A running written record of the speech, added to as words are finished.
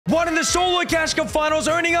Won in the solo cash cup finals,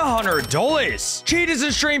 earning $100. Cheaters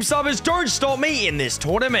and stream subbers, don't stop me in this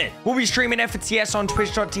tournament. We'll be streaming FTS on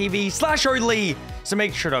twitch.tv/Oli, so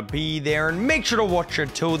make sure to be there and make sure to watch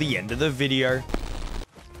it till the end of the video.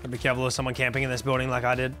 Gotta be careful of someone camping in this building like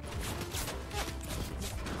I did.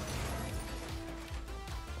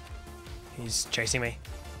 He's chasing me.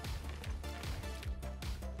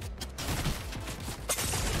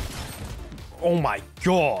 Oh my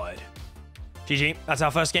god. GG. That's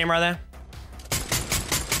our first game right there.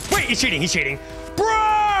 Wait, he's cheating. He's cheating.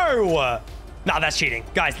 Bro! Nah, that's cheating.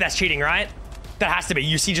 Guys, that's cheating, right? That has to be.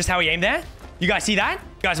 You see just how he aimed there? You guys see that?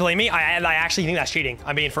 You guys believe me? I actually think that's cheating.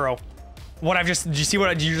 I'm being for real. What I've just... Did you see what...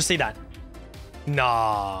 Did you just see that?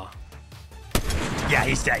 Nah. Yeah,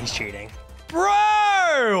 he's dead. He's cheating.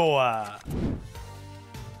 Bro!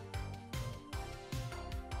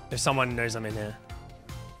 If someone knows I'm in here.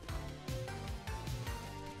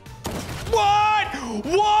 What?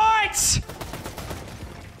 What?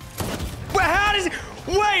 But how does...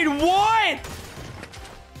 Wait, what?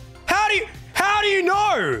 How do you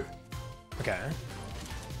know? Okay.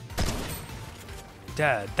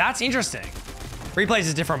 Dead. That's interesting. Replays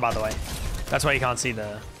is different, by the way. That's why you can't see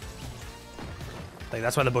the... Like,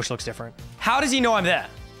 that's why the bush looks different. How does he know I'm there?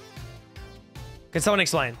 Can someone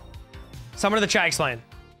explain? Someone in the chat explain.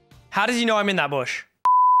 How does he know I'm in that bush?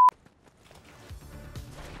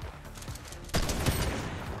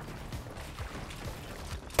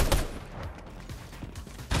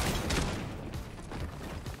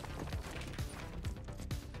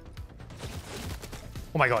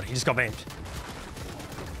 Oh my god, he just got beamed.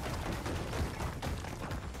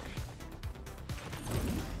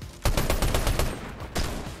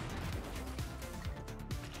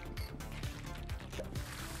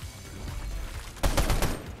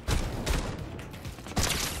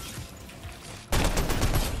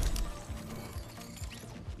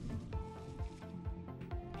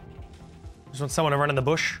 Just want someone to run in the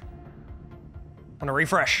bush. Want to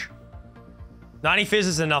refresh. 90 fizz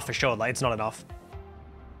is enough for sure, like it's not enough.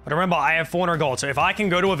 But remember, I have 400 gold, so if I can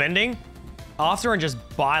go to a vending after and just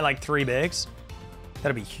buy like 3 bigs,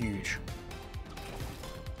 that'd be huge.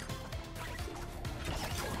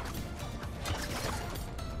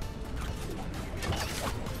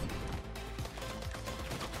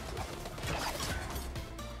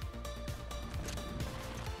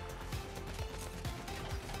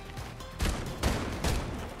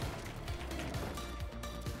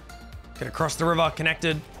 Get across the river,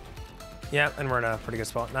 connected. Yeah, and we're in a pretty good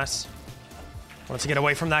spot. Nice. Wanted to get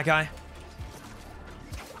away from that guy.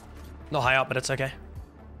 Not high up, but it's okay.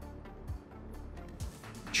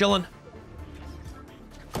 Chilling.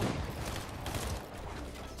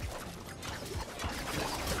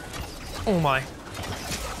 Oh my.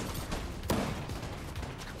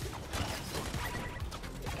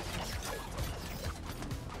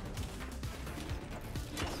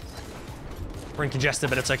 We're in congested,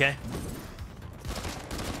 but it's okay.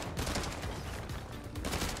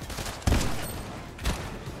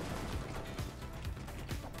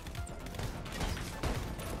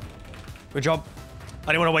 Good job. I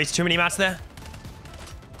didn't want to waste too many mats there.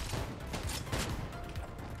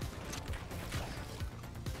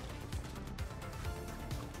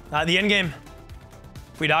 The end game.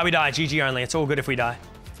 If we die, we die. GG only. It's all good if we die.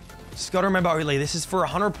 Just got to remember, Oli, this is for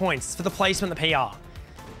 100 points. It's for the placement, the PR.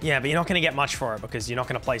 Yeah, but you're not going to get much for it because you're not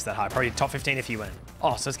going to place that high. Probably top 15 if you win.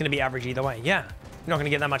 Oh, so it's going to be average either way. Yeah. You're not going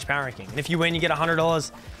to get that much power ranking. And if you win, you get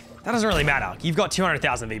 $100. That doesn't really matter. You've got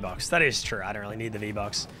 200,000 V-Bucks. That is true. I don't really need the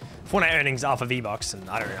V-Bucks. Fortnite earnings are for V-Bucks, and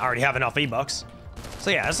I already have enough V-Bucks.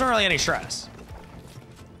 So yeah, it's not really any stress.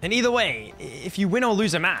 And either way, if you win or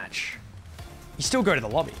lose a match, you still go to the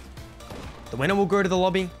lobby. The winner will go to the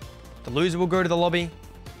lobby. The loser will go to the lobby.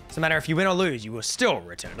 Doesn't matter if you win or lose, you will still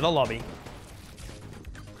return to the lobby.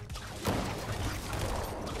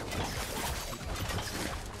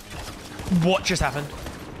 What just happened?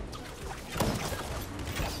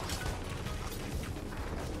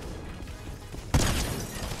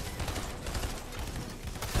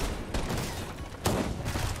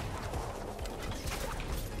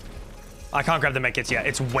 I can't grab the medkits yet.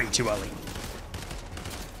 It's way too early.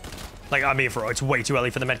 Like, I mean, for real, it's way too early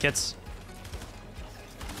for the medkits.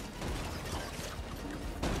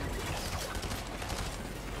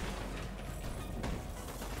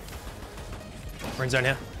 We're in zone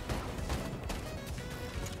here.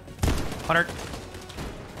 100.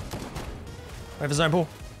 Wait for zone pool.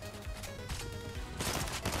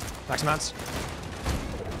 Max mats.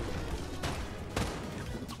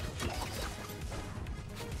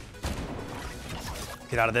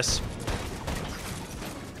 Get out of this.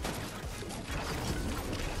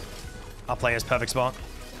 Our player's perfect spot.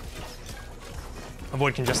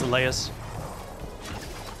 Avoid congested layers.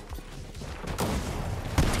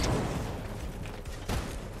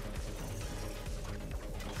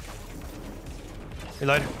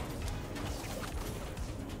 Reload.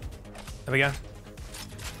 There we go.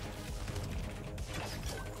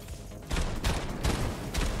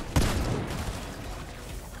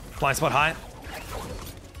 Blind spot high.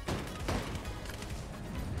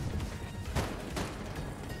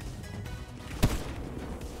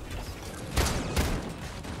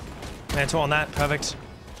 Mantle on that, perfect.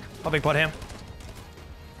 I'll big pot him.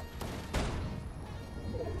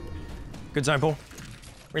 Good zone pull.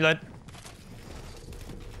 Reload.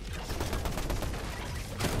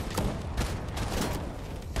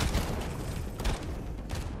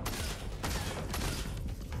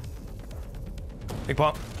 Big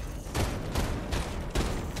pot.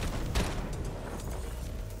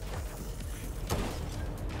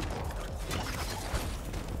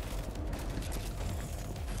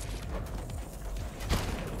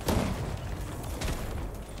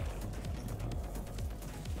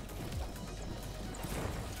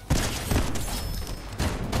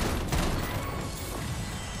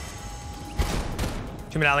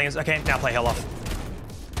 Two medallions. Okay, now play hell off.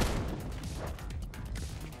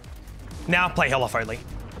 Now play hell off, Oatly.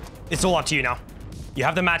 It's all up to you now. You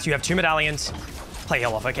have the mats, you have two medallions. Play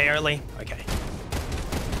hell off, okay, Oatly? Okay.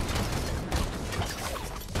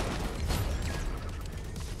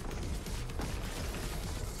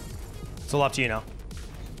 It's all up to you now.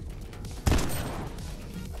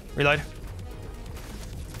 Reload.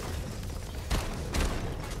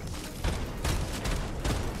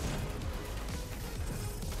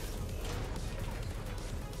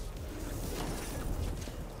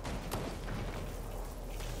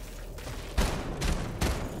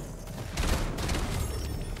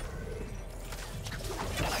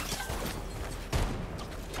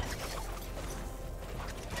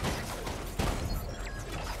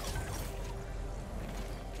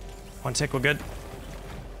 One tick, we're good.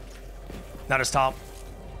 Not as top.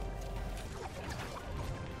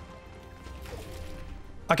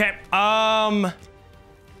 Okay,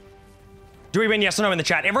 do we win, yes or no in the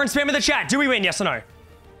chat? Everyone spam in the chat. Do we win, yes or no?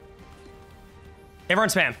 Everyone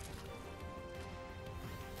spam.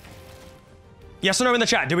 Yes or no in the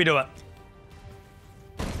chat. Do we do it?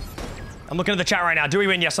 I'm looking at the chat right now. Do we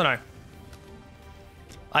win, yes or no?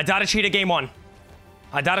 I data cheat at game 1.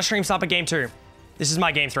 I data stream stop at game 2. This is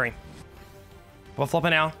my game 3. We're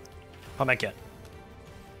flopping now. I'll make it.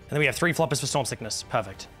 And then we have 3 floppers for Storm Sickness.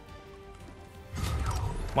 Perfect.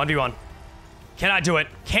 1v1. Can I do it?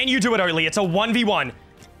 Can you do it, Oatly? It's a 1v1.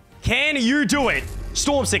 Can you do it?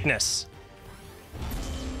 Storm Sickness.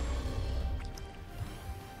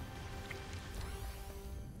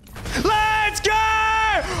 Let's go!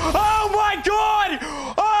 Oh my god!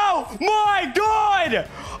 Oh my god!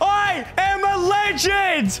 I am a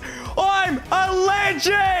legend! I'm a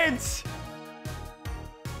legend!